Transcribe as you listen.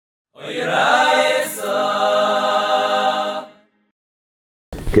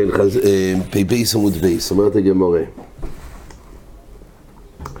כן, בייס עמוד בייס, אומרת הגמרא.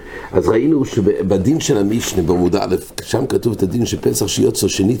 אז ראינו שבדין של המשנה בעמוד א', שם כתוב את הדין שפסח שיוצא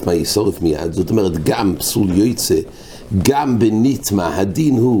שנטמא ישרף מיד, זאת אומרת גם פסול יוצא, גם בנטמא,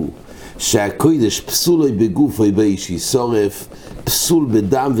 הדין הוא שהקודש פסולוי בגופוי באיש ישרף, פסול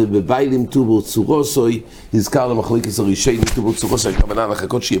בדם ובביילים טובור צורוסוי, הזכר למחלוקת הראשונים טובור צורוסוי, הכוונה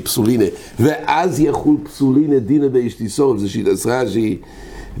לחכות שיהיה פסולינה, ואז יחול פסולינה דינה באיש ישרף, זה שיטת רש"י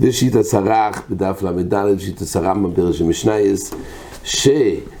ושיטת סרח בדף ל"ד, שיטת סרם בפרש המשנייס,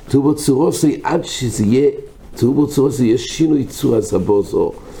 שטובור צורוסוי עד שזה יהיה, טובור צורוסוי יש שינוי צורה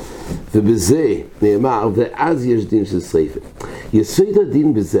סבוסו, ובזה נאמר, ואז יש דין של שריפה. יסוד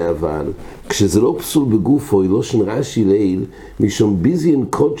הדין בזה אבל, כשזה לא פסול בגופו, לא שנרשי ליל, משום ביזיין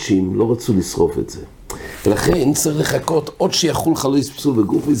קודשים לא רצו לשרוף את זה. ולכן צריך לחכות עוד שיחול חלויס פסול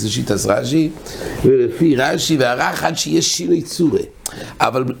בגופו, זה שיטת רש"י, ולפי רש"י והרח עד שיש שינוי צורה.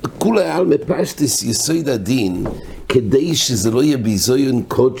 אבל כולי על מפשטס יסוד הדין, כדי שזה לא יהיה ביזיון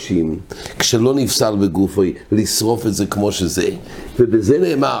קודשים, כשלא נפסל בגופוי, לשרוף את זה כמו שזה. ובזה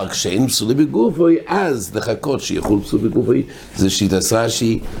נאמר, כשאין פסולי בגופוי, אז לחכות שיחול פסול בגופוי, זה שיטת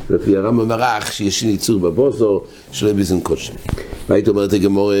רש"י, לפי הרמב"ם הרח, שיש ניצור בבוסו, שלא יהיה ביזיון קודשים. והיית אומרת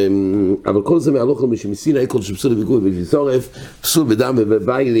הגמרא, אבל כל זה מהלוך מסיני, כל שפסול בגופוי וישרף, פסול בדם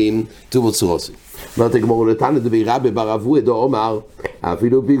ובביילים, טובור צורוסוי. אומרת הגמרא, לתנא דבי רבי בר אבוה דאמר,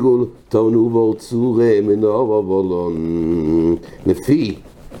 אפילו ביגול תונו בו צורה מנור ובולון. לפי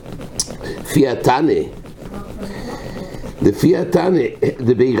התנא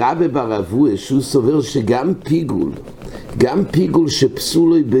דבי רבי בר אבוה, שהוא סובר שגם פיגול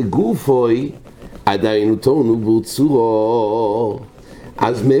שפסולוי בגופוי, עדיין הוא תונו בו צורו.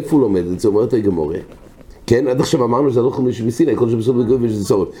 אז מאיפה הוא לומד את זה? אומרת הגמרא. כן, עד עכשיו אמרנו שזה לא חמישי מסיני, כל שפסול בגוף ושזה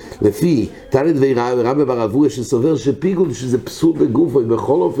שורף. לפי תנא דבי רבי בר אבוה שסובר שפיגול שזה פסול בגוף,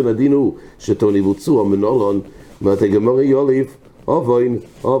 ובכל אופן הדין הוא שתוני בוצור או מנולון, אומרת הגמרא יוליף,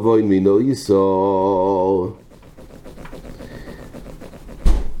 אובוין מינו יסור.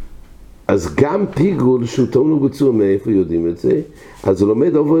 אז גם פיגול שהוא תוני בוצור, מאיפה יודעים את זה? אז הוא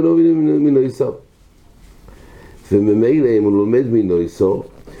לומד אובוין מינו יסור. וממילא אם הוא לומד מינו יסור,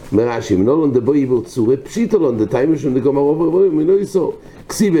 אומר רש"י, מנולון דבו יבור צורה, פשיטולון דתיימה שם דגמר אובוי מינו יסור.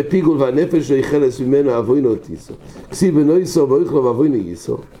 כסי בפיגול והנפש לא יחלס ממנו אבוינו תיסור. כסי בנו יסור ואיכלו ואבוינו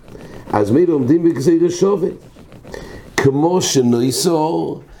יסור. אז מי לומדים בגזירה שווה. כמו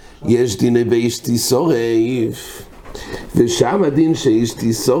שנויסור, יש דיני באיש תיסורף. ושם הדין שאיש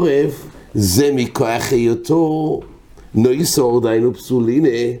תיסורף, זה מכוח היותו נויסור דיינו פסולינה,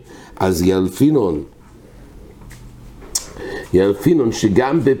 אז ילפינון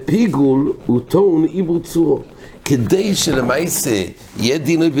שגם בפיגול הוא טעון עיבור צורו. כדי שלמעשה יהיה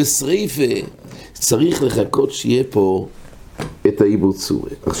דינוי בשריפה, צריך לחכות שיהיה פה את העיבור צורה.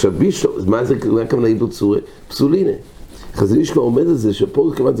 עכשיו מה זה הכוונה עיבור צורה? פסולינה. חזון איש כבר עומד על זה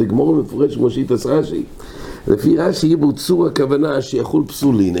שפה כמעט זה גמור מפורש כמו שיטת רש"י. לפי רש"י עיבור צורה הכוונה שיחול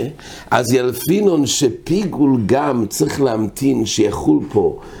פסולינה, אז ילפינון שפיגול גם צריך להמתין שיחול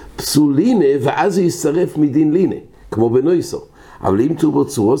פה פסולינה, ואז הוא ישרף מדין לינה. כמו בנויסור. אבל אם טובור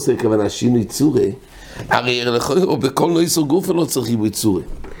צורו זה כוונה שינוי צורה, הרי או בכל נויסור גופה לא צריך עיבוי צורה.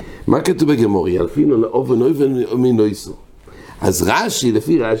 מה כתוב בגמרא? ילפינון אובן מנויסור. אז רש"י,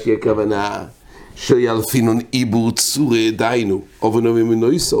 לפי רש"י הכוונה שילפינון עיבור צורה דיינו, אובן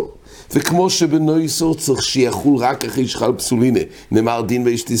מנויסור. וכמו שבנויסור צריך שיחול רק אחרי שחל פסולינה, נאמר דין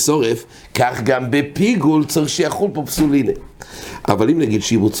באיש תיסורף, כך גם בפיגול צריך שיחול פה פסולינה. אבל אם נגיד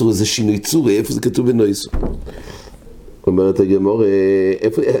שעיבור צורה זה שינוי צורה, איפה זה כתוב בנויסור? אומרת הגמרא,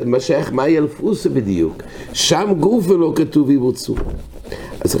 מה ילפוסה בדיוק? שם גוף ולא כתוב עיבור צורה.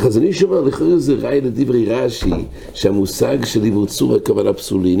 אז החזון איש אומר, לכאורה זה ראי לדברי רש"י, שהמושג של עיבור צורה הכוונה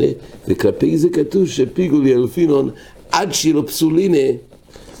פסולינה, וכלפי זה כתוב שפיגול ילפינון עד שיהיה לו פסולינה,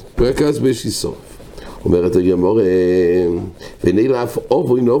 רק אז באיש ישרוף. אומרת הגמרא, ונילף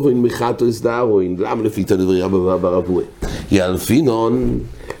אובוין מחטוס דארוין, למה לפי תדברי רבי בר אבוה? ילפינון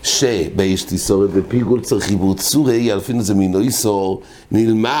שבאיש תיסורת בפיגול צריך עיבור צורה, ילפינון זה מנויסור,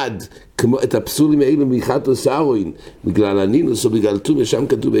 נלמד כמו את הפסולים האלו מחטוס דארוין, בגלל הנינוס או בגלל טומאה, שם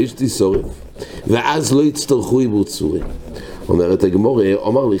כתוב באיש תיסורת, ואז לא יצטרכו עיבור צורה. אומרת הגמרא,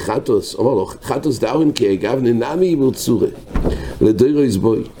 אומר לי חטוס דארוין כי אגב ננמי עיבור צורה, לדוירו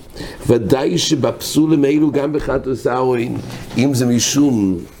יסבוי. ודאי שבפסולים האלו גם בחטוס דארוין, אם זה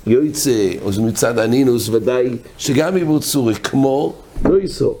משום יוצא או זה מצד הנינוס, ודאי שגם עיבור צורה, כמו לא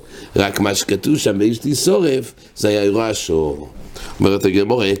יסור. רק מה שכתוב שם באשתי שורף, זה היה אירוע השור. אומרת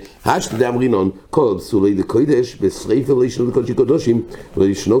הגמרא, השתדע אמרינון, כל פסולי דקודש, בשריפה לא ישנו לקודשי קודשים, לא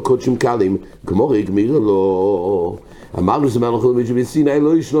ישנו קודשים קלים, גמרא הגמיר לו. אמרנו שזה מהלך למישהו בסיני,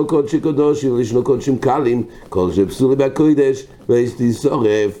 לא ישנו קודשי קודשים, לא ישנו קודשים קלים, כל שפסולי בקודש, באשתי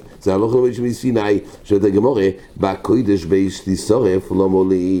שורף. זה הלוך למישהו בסיני, שאתה גמרא, בקודש באשתי שורף, לא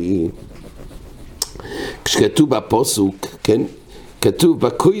מולי. כשכתוב בפוסוק, כן? כתוב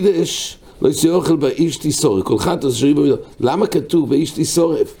בקודש, לא יצא אוכל באשתי שורף, כל חטא שרי במידו. למה כתוב באשתי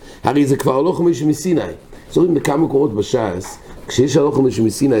שורף? הרי זה כבר הלוך למישהו מסיני. זוכרים בכמה מקומות בש"ס, כשיש הלוך למישהו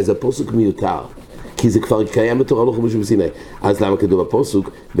מסיני, זה הפוסוק מיותר. כי זה כבר קיים בתור הלוך למישהו מסיני. אז למה כתוב בפוסוק,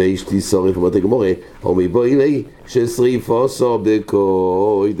 באשתי שורף, אומרת הגמרא, אומי בואי לי, ששריפו סו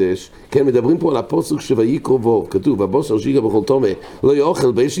בקודש. כן, מדברים פה על הפוסוק שויקרא וו, כתוב, הבוסר שיגע בכל תומה, לא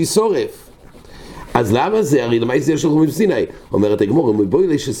יאכל באשתי שורף. אז למה זה? הרי למה זה יש הלוך למישהו מסיני? אומרת הגמרא, אומי בואי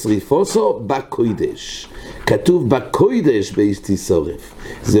לי, ששריפו סו בקודש. כתוב בקודש באשתי שורף.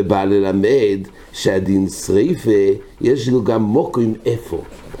 זה בא ללמד שהדין שריפה, יש לו גם מוקרים איפה.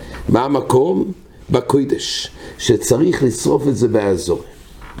 מה המקום? בקודש, שצריך לשרוף את זה באזור.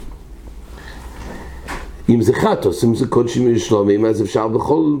 אם זה חטוס, אם זה קודשים ושלומים, אז אפשר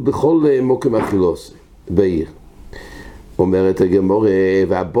בכל מוקם אכילוס, בעיר. אומרת הגמרא,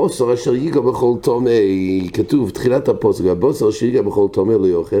 והבוסר אשר ייגע בכל תומא, כתוב, תחילת הפוסק, והבוסר אשר ייגע בכל תומא לא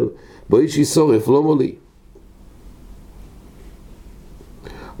יאכל, בו איש ישורף, לא מולי.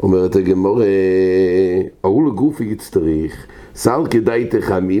 אומרת הגמרא, אהו לגופי יצטריך, סל כדאי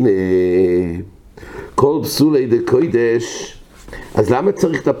תחמינה, כל פסולי דקודש. אז למה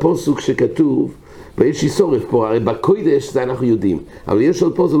צריך את הפוסוק שכתוב באיש ישורף פה? הרי בקודש זה אנחנו יודעים, אבל יש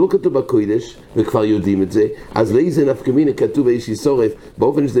עוד פה זה לא כתוב בקודש וכבר יודעים את זה, אז לאיזה נפקא מינה כתוב באיש ישורף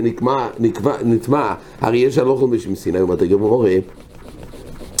באופן שזה נטמע? הרי יש הלוך למישהו מסיני. אומרת הגמרא,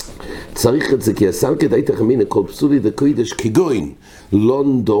 צריך את זה כי הסל כדאי תחמינה כל פסולי דקודש כגוין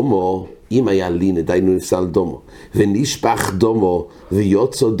לון דומו, אם היה לין, דיינו נפסל דומו, ונשפך דומו,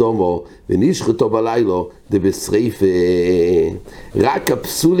 ויוצא דומו, ונשחטו בלילה, זה בשריפה. רק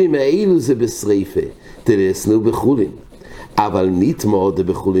הפסולים האלו זה בשריפה, תלסנו בחולין. אבל נתמו זה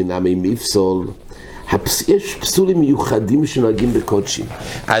בחולין, עמי מפסול. יש פסולים מיוחדים שנוהגים בקודשים.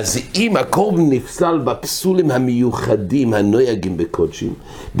 אז אם הקורבן נפסל בפסולים המיוחדים הנוהגים בקודשים,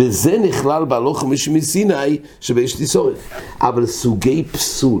 בזה נכלל בהלוך למישהו מסיני שבאשתי שורף. אבל סוגי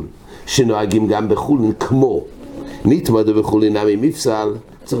פסול שנוהגים גם בחולין, כמו נתמוד בחולין עמי מפסל,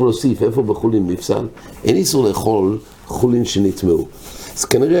 צריך להוסיף איפה בחולין מפסל, אין איסור לאכול חולין שנטמעו. אז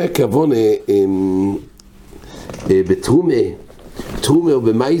כנראה הכוונה בתרומה או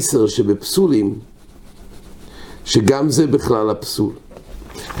במייסר שבפסולים, שגם זה בכלל הפסול.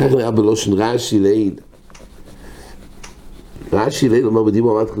 כך נראה בלושן רש"י ליד. רש"י ליד אומר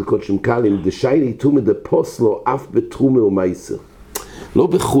בדיבור עמד חלקות שם קלים, דשייני תומה דפוסלו אף בתרומה או מייסר. לא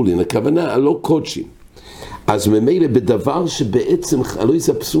בחולין, הכוונה לא קודשים. אז ממילא בדבר שבעצם הלויס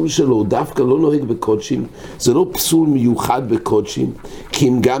הפסול שלו דווקא לא נוהג בקודשים, זה לא פסול מיוחד בקודשים, כי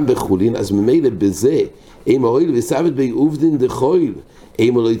אם גם בחולין, אז ממילא בזה, אם הויל וסבת בי עובדין דחויל,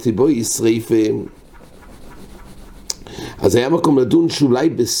 אם לא יתבוי ישריפה. אז היה מקום לדון שאולי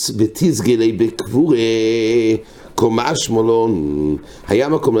בתסגלי בקבורה, קומה שמולון, היה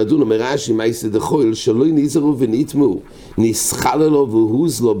מקום לדון, אומר רש"י מייסא דחויל, שלא נזהרו ונטמעו, נסחל לו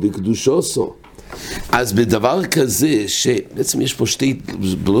והוז לו בקדושוסו. אז בדבר כזה, שבעצם יש פה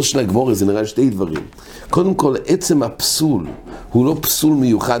בלושן הגמרא זה נראה שתי דברים. קודם כל, עצם הפסול הוא לא פסול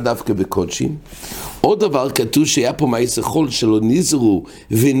מיוחד דווקא בקודשים. עוד דבר כתוב שהיה פה מייסא חול שלא נזהרו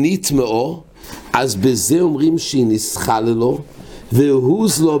ונטמעו, אז בזה אומרים שהיא נסחל לו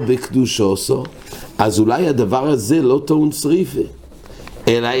והוז לו בקדושוסו. אז אולי הדבר הזה לא טעון שריפה,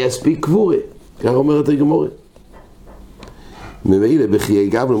 אלא יספיק קבורה. כך אומרת הגמרא. ממילא בחיי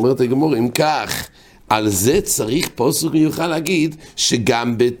גבלה אומרת הגמרא, אם כך, על זה צריך פסוק מיוחד להגיד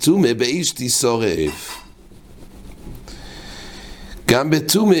שגם בתומה באיש תשורף. גם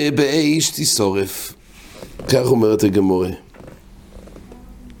בתומה באיש תשורף. כך אומרת הגמרא.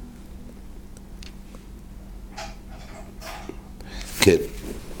 כן.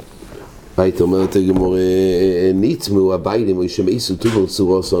 היית אומרת הגמרא, נטמעו הביילים או ישמעו טובל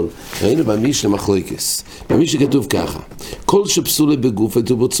צורוסון. ראינו במשנה מחלוקס. במשנה כתוב ככה, כל שפסולה בגוף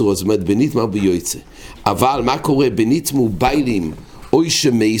טובל צורוסון, זאת אומרת בנטמע ביוצא. אבל מה קורה בנטמעו ביילים או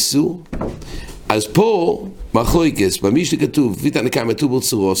ישמעו? אז פה מחלוקס, במשנה כתוב, ויתן כמה טובל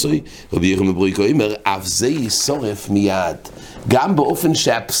צורוסון, רבי יחנן ברויקו אומר, אף זה ישורף מיד. גם באופן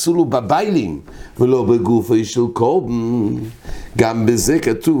שהפסול הוא בביילים, ולא בגופו של קורבן. גם בזה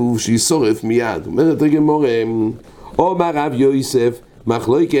כתוב שישורף מיד. אומרת הגמרא, אומר רב יוסף,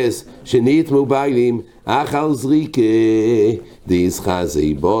 מחלוקס שנתמו ביילים אכל זריקה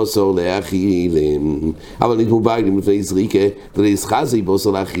דיסחזי בוסר לאכילם, אבל נתמו ביילים לפני זריקה ודיסחזי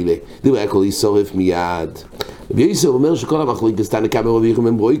בוסר לאכילה, דברי הכל ישורף מיד. רבי יוסף אומר שכל המחלוקס תנא קמא רבי יוחנן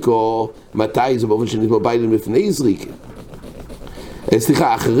בן ברויקו, מתי זה באופן שנתמו ביילים לפני זריקה?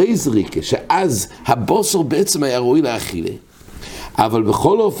 סליחה, אחרי זריקה, שאז הבוסר בעצם היה ראוי לאכילה, אבל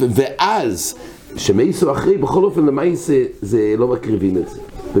בכל אופן, ואז שמייסו אחרי, בכל אופן למייסה זה לא מקריבים את זה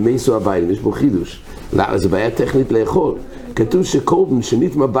במייסו הביילים, יש בו חידוש. למה? זה בעיה טכנית לאכול. כתוב שקורבן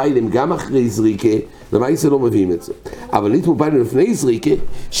שנתמה ביילים גם אחרי זריקה, למייסה לא מביאים את זה, אבל נתמו ביילים לפני זריקה,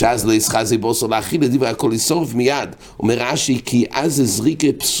 שאז לא יסחזי בוסר לאכילה, דברי הכל ישורף מיד. אומר רש"י, כי אז זה זריקה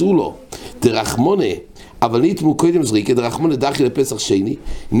פסולו דרחמונה, אבל נתמו קודם זריקה דרחמונה דחי לפסח שני,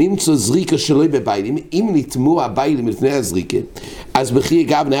 נמצא זריקה שלא בביילים. אם נתמו הביילים לפני הזריקה, אז בכי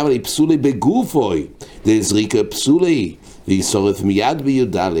גבנה אבל פסולי בגופוי דזריקה פסולי וישורף מיד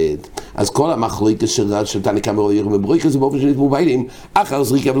בי"ד. אז כל המחלוקת של תנא קמא רבי יוחנן בן ברויקו זה באופן שנתמו ביילים אחר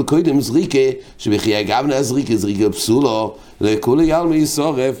זריקה, אבל קודם זריקה שבכי גבנה הזריקה זריקה פסולו לכולי עלמא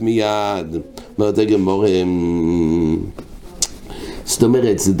ישורף מיד. אומרת הגמרא, זאת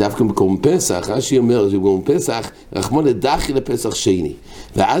אומרת, זה דווקא בקורבן פסח, רש"י אומר שבקורבן פסח רחמנא דחי לפסח שני,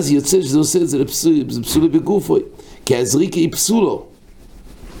 ואז יוצא שזה עושה את זה פסולי בגופוי, כי הזריקה היא פסולו.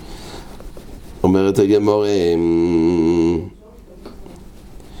 אומרת הגמרא,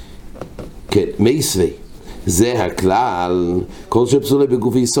 כן, מייסווי, זה הכלל, כל שפסולי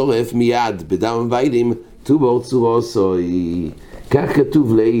בגופי ישורף מיד, בדם הביילים טובור צורוסוי, כך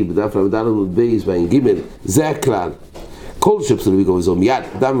כתוב לי בדף ל"ד בייס בעין ג', זה הכלל. כל שפסולי בגופי ישורף מיד,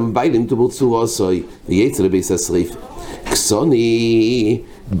 בדם הביילים טובור צורוסוי, ויצא לבייס השריפה. כסוני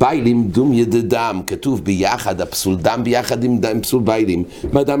ביילים דום ידדם, כתוב ביחד, הפסול דם ביחד עם פסול ביילים.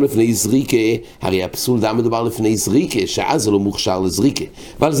 מה דם לפני זריקה? הרי הפסול דם מדובר לפני זריקה, שאז זה לא מוכשר לזריקה,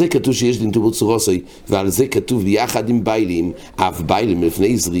 ועל זה כתוב שיש דין טובור צורוסוי, ועל זה כתוב ביחד עם ביילים, אף ביילים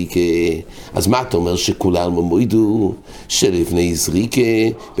לפני זריקה. אז מה אתה אומר שכולם מועידו שלפני זריקה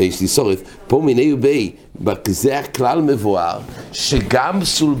ויש לי שורף? פה מיני ובי, זה הכלל מבואר שגם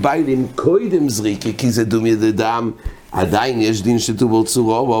פסול ביילים קודם זריקה, כי זה דום ידדם, עדיין יש דין שטובור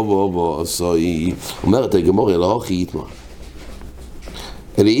צורו, אומרת הגמרא לא הוכי יתמר.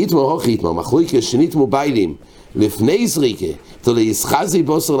 אלא יתמר הוכי יתמר, מחלוקת שנתמו ביילים לפני זריקה, תולה יסחזי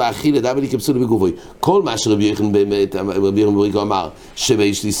בוסר לאכילה דווקא כפסול בגופוי. כל מה שרבי יוחנן בן ברויקו אמר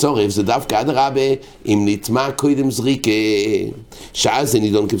שיש לי שורף, זה דווקא אדרבה אם נטמע קודם זריקה, שאז זה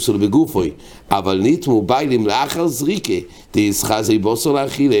נידון כפסול בגופוי. אבל נטמו ביילים לאחר זריקה, תיסחזי בוסר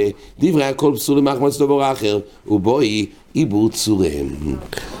לאכילה, דברי הכל פסול למחמץ דבר אחר, ובואי עיבור צורם.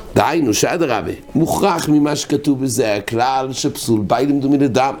 דהיינו שאדרבה, מוכרח ממה שכתוב בזה הכלל שפסול ביילים דומה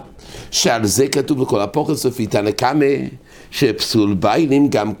לדם, שעל זה כתוב לכל הפוכת סופי תנא קמא שפסול ביילים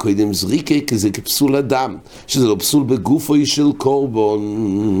גם קודם זריקה, כי זה כפסול אדם, שזה לא פסול בגופו של קורבן.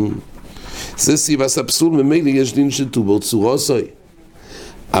 זה סיבת הפסול, ממילא יש דין של טובור צורוסוי.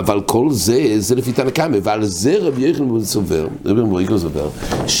 אבל כל זה, זה לפי תנא קמא, ועל זה רבי יוחנן סובר, רבי ברויקו סובר,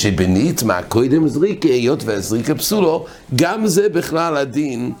 שבנטמע קודם זריקה, היות והזריקה פסולו, גם זה בכלל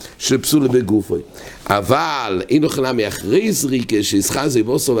הדין של פסול בגופו. אבל אין אוכלה מאחרי זריקה, שיסחזי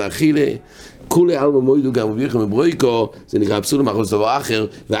בוסר לאכילה, כולי עלמא מועידו גם רבי יוחנן בן ברויקו, זה נקרא פסול למחמץ דבר אחר,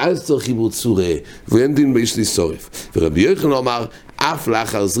 ואז צריך עיבור צורה, ואין דין ביש לי שורף. ורבי יוחנן אמר, אף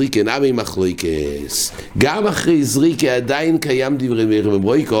לאחר זריקה נמי מחלוקס, גם אחרי זריקה עדיין קיים דברי רבי יוחנן בן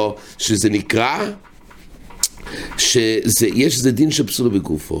ברויקו, שזה נקרא שיש איזה דין של פסול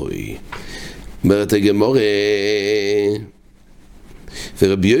בגופוי. אומרת הגמרא,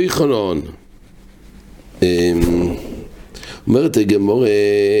 ורבי יוחנן אומרת הגמרא,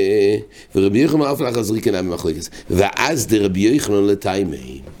 ורבי יוחנן אף לאחר זריקה נמי מחלוקס, ואז דרבי יוחנן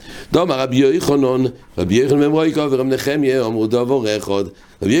לתיימי. דומה רבי יוחנן בן ברויקו ורב נחמיה אמרו דבר אחד.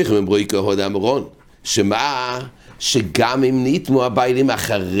 רבי יוחנן בן ברויקו הוד אמרון, שמה? שגם אם נטמו הביילים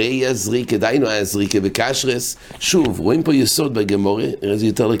אחרי הזריקה, דיינו הזריקה בקשרס, שוב, רואים פה יסוד בגמרא, נראה זה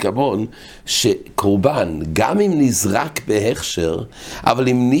יותר לקבון, שקורבן, גם אם נזרק בהכשר, אבל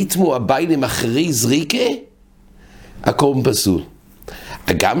אם נטמו הביילים אחרי זריקה, הקורבן פסול.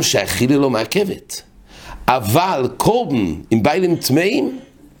 גם שהאכילה לא מעכבת. אבל קורבן עם ביילים טמאים,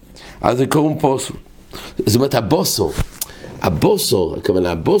 אז זה קורבן פסול. זאת אומרת, הבוסור,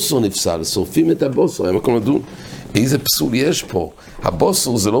 הכוונה, הבוסור נפסל, שורפים את הבוסור, הם הכל מדון, איזה פסול יש פה.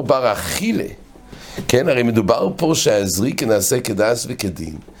 הבוסור זה לא בר אכילה. כן, הרי מדובר פה שהזריקה נעשה כדס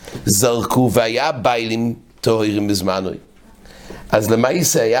וכדין. זרקו והיה ביילים טהורים בזמנוי. אז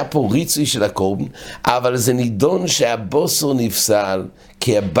למעשה היה פה ריצוי של הקורבן, אבל זה נידון שהבוסור נפסל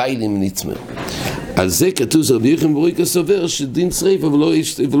כי הביילים נטמאו. על זה כתוב זה רבי יוחנן ברוי סובר שדין שריפה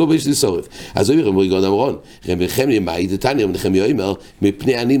ולא באש לשורף. אז רבי יוחנן ברוי גאון אמרון, רבי נחמיה מאי דתניא רבי נחמיה אומר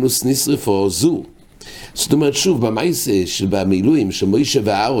מפני הנינוס נשרפו זו. זאת אומרת שוב במעשה שבמילואים של מוישה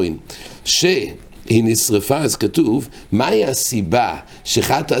ואהרון שהיא נשרפה, אז כתוב מהי הסיבה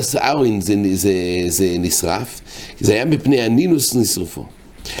שחטאת אהרון זה נשרף? זה היה מפני הנינוס נשרפו,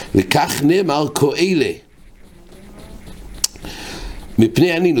 וכך נאמר כאלה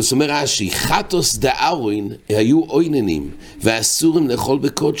מפני הנינוס. אומר רש"י חטאוס דאהרון היו עויננים ואסורים לאכול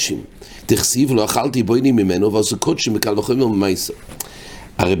בקודשים, תכסיב לא אכלתי בוינים ממנו ועשו קודשים בקל וחומר ממייסר.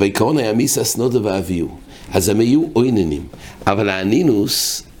 הרי בעיקרון היה מיסס נודע ואביהו, אז הם היו עויננים, אבל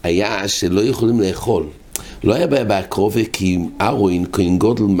הנינוס היה שלא יכולים לאכול. לא היה בעיה בהקרובה כי אהרון כהן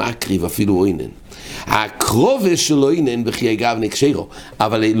גודל מקריב אפילו עוינן. הקרובה שלו עוינן בחיי גב נקשרו,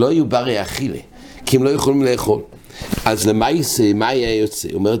 אבל לא היו ברי אכילה כי הם לא יכולים לאכול. אז למעשה, מה היה יוצא?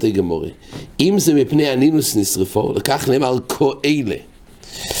 אומרת הגמורה, אם זה מפני הנינוס נשרפו, לכך נאמר כאלה.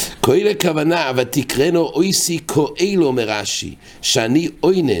 כאלה כוונה, ותקראנו אויסי כאלה, אומר רש"י, שאני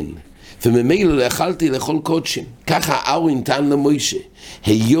עוינן, וממילא לא יכלתי לאכול קודשים. ככה אהרון נתן למוישה,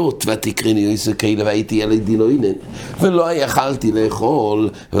 היות ותקראני אויסי כאלה, והייתי ילד דין עוינן, ולא יכלתי לאכול,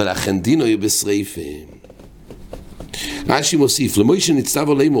 ולכן דינו יהיה בשריפה. רש"י מוסיף, למוישה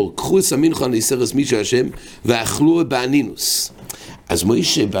נצטווה לאמור, קחו את המנחה נסרס מישהו השם, ואכלו באנינוס. אז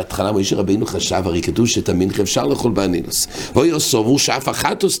מוישה, בהתחלה מוישה רבינו חשב, הרי כתוב שאת המנחה אפשר לאכול באנינוס. ואוי סוברו שאף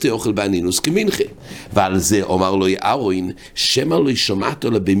אחת עושה אוכל באנינוס כמנחה. ועל זה אומר לו אהרון, שמא לא שמעת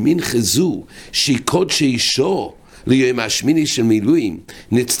לו במנחה זו, שהיא קודש אישו, ליום השמיני של מילואים,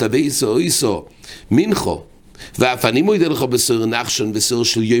 נצטווה איסו מנחו. ואף אני מוידה לך בסור נחשון, בסור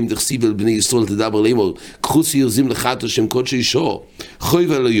של יום דכסיב אל בני ישראל תדבר לאמור, קחו סיוזים לחטא שם קודש אישו,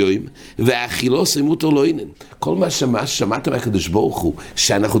 חויב על היום, והאכילו שימות לא אינן. כל מה שמעת מהקדוש ברוך הוא,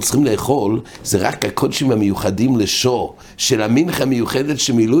 שאנחנו צריכים לאכול, זה רק הקודשים המיוחדים לשו, של המנחה המיוחדת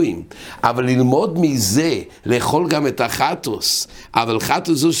של מילואים. אבל ללמוד מזה, לאכול גם את החטוס, אבל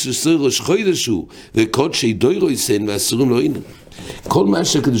חטוס זו שסור ראש חודש הוא, וקודשי דוירויסן ואסורים לא אינן. כל מה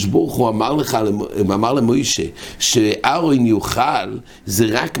שהקדוש ברוך הוא אמר למוישה שאהרון יאכל, זה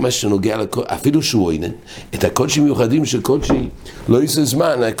רק מה שנוגע אפילו שהוא עוינן את הקודשים מיוחדים של קודשי לא יעשה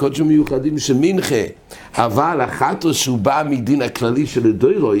זמן, הקודשים מיוחדים של מנחה, אבל החטא שהוא בא מדין הכללי של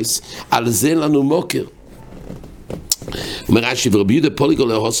דוירויס, על זה לנו מוקר. אומר רש"י, ורבי יהודה פוליגו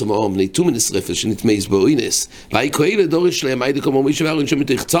להוסם האום, נתום נשרפת שנתמייס באוינס, והי כאלה דורש להם, היידה כמו מוישה ואהרון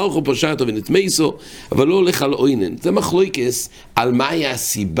שמתחצרכו פשטו ונתמייסו, אבל לא הולך על אוינן. זה מחלוקס על מה היה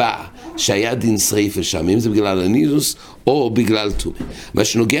הסיבה שהיה דין שריפה שם, אם זה בגלל הנינוס או בגלל טומאה. מה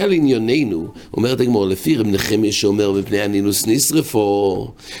שנוגע לענייננו, אומרת הגמור, לפי רבי נחמיה שאומר מפני הנינוס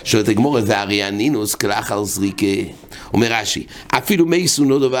נשרפו, שואלת הגמור, והרי הנינוס כלאחר זריקה. אומר רש"י, אפילו מייסו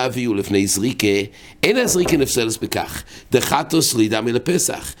נודו ואביהו לפני זריקה, אין הזריקה נפסלס בכך, דחטוס לידה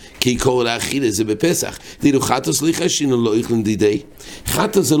מלפסח, כי קורא להכיל את זה בפסח, דילו חטוס ליחשינו לא אוכלים דידי.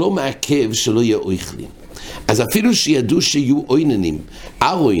 חטוס זה לא מעכב שלא יהיה אוכלים. אז אפילו שידעו שיהיו עויננים,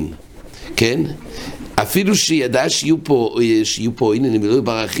 אהרון, כן? אפילו שידע שיהיו פה עויננים ולא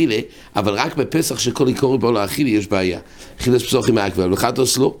בר אכילה, אבל רק בפסח שכל יקורי בו להכילה יש בעיה. אכילס פסוחים מעכבה, אבל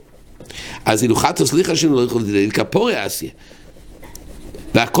חטוס לא. אז אילו חטוס ליחשינו לא אוכלים דידי, כפורי עשיה.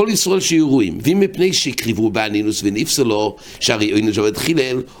 והכל ישראל שיהיו רואים, ואם מפני שקריבו באנינוס ונפסלו, שהרי עוינן שעובד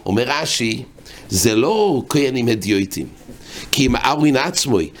חילל, אומר רש"י, זה לא כהנים הדיוטים. כי אם אהרון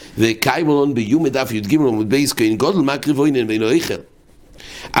עצמוי, וקיימלון ביום דף י"ג עמוד בייס כהן גודל מקריב עוינן ואינו איכל.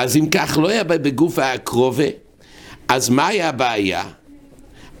 אז אם כך לא היה בגוף הקרובה, אז מה היה הבעיה?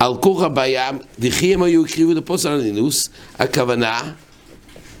 על כוח הבעיה, וכי הם היו הקריבו לפוס על הנינוס, הכוונה,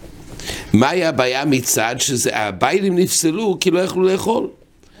 מה היה הבעיה מצד שהביילים נפסלו כי לא יכלו לאכול?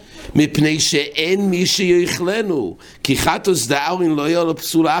 מפני שאין מי שיאכלנו, כי חטוס דאהרון לא היה לו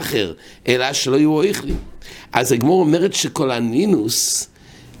פסול אחר, אלא שלא יהיו אוכלים. אז הגמור אומרת שכל הנינוס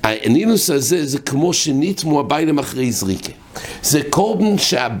הזה זה כמו שנתמו הביילים אחרי זריקה. זה קורבן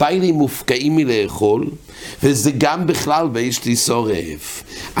שהביילים מופקעים מלאכול, וזה גם בכלל באש תשרוף.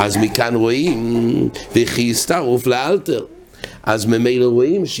 אז מכאן רואים, וכי יסתרוף לאלתר. אז ממילא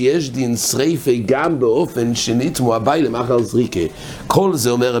רואים שיש דין שריפה גם באופן שנתמו הביילים אחר זריקה. כל זה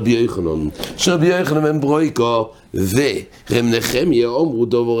אומר רבי יוחנן, שרבי יוחנן הם ברויקו ורב נחמיה אומרו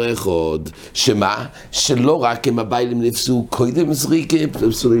דובר אחד, שמה? שלא רק אם הביילים נפסו קודם זריקה,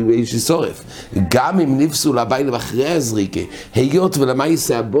 נפסו באש תשרוף, גם אם נפסו לביילים אחרי הזריקה, היות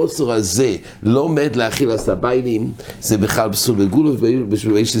ולמעשה הבוסר הזה לא עומד להאכיל את הביילים, זה בכלל פסול בגולו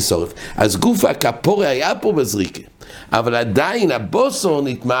ובאש תשרוף. אז גוף הכפורה היה פה בזריקה, אבל עדיין הבוסר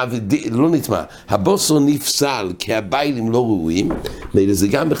נטמע, לא נטמע, הבוסר נפסל כי הביילים לא ראויים, זה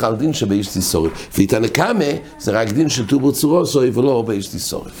גם בכלל דין שבאיש תיסורת. ואיתנה קמה זה רק דין של טובר צורוסוי ולא באיש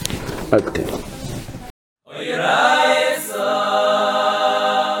תיסורת. עד כאן.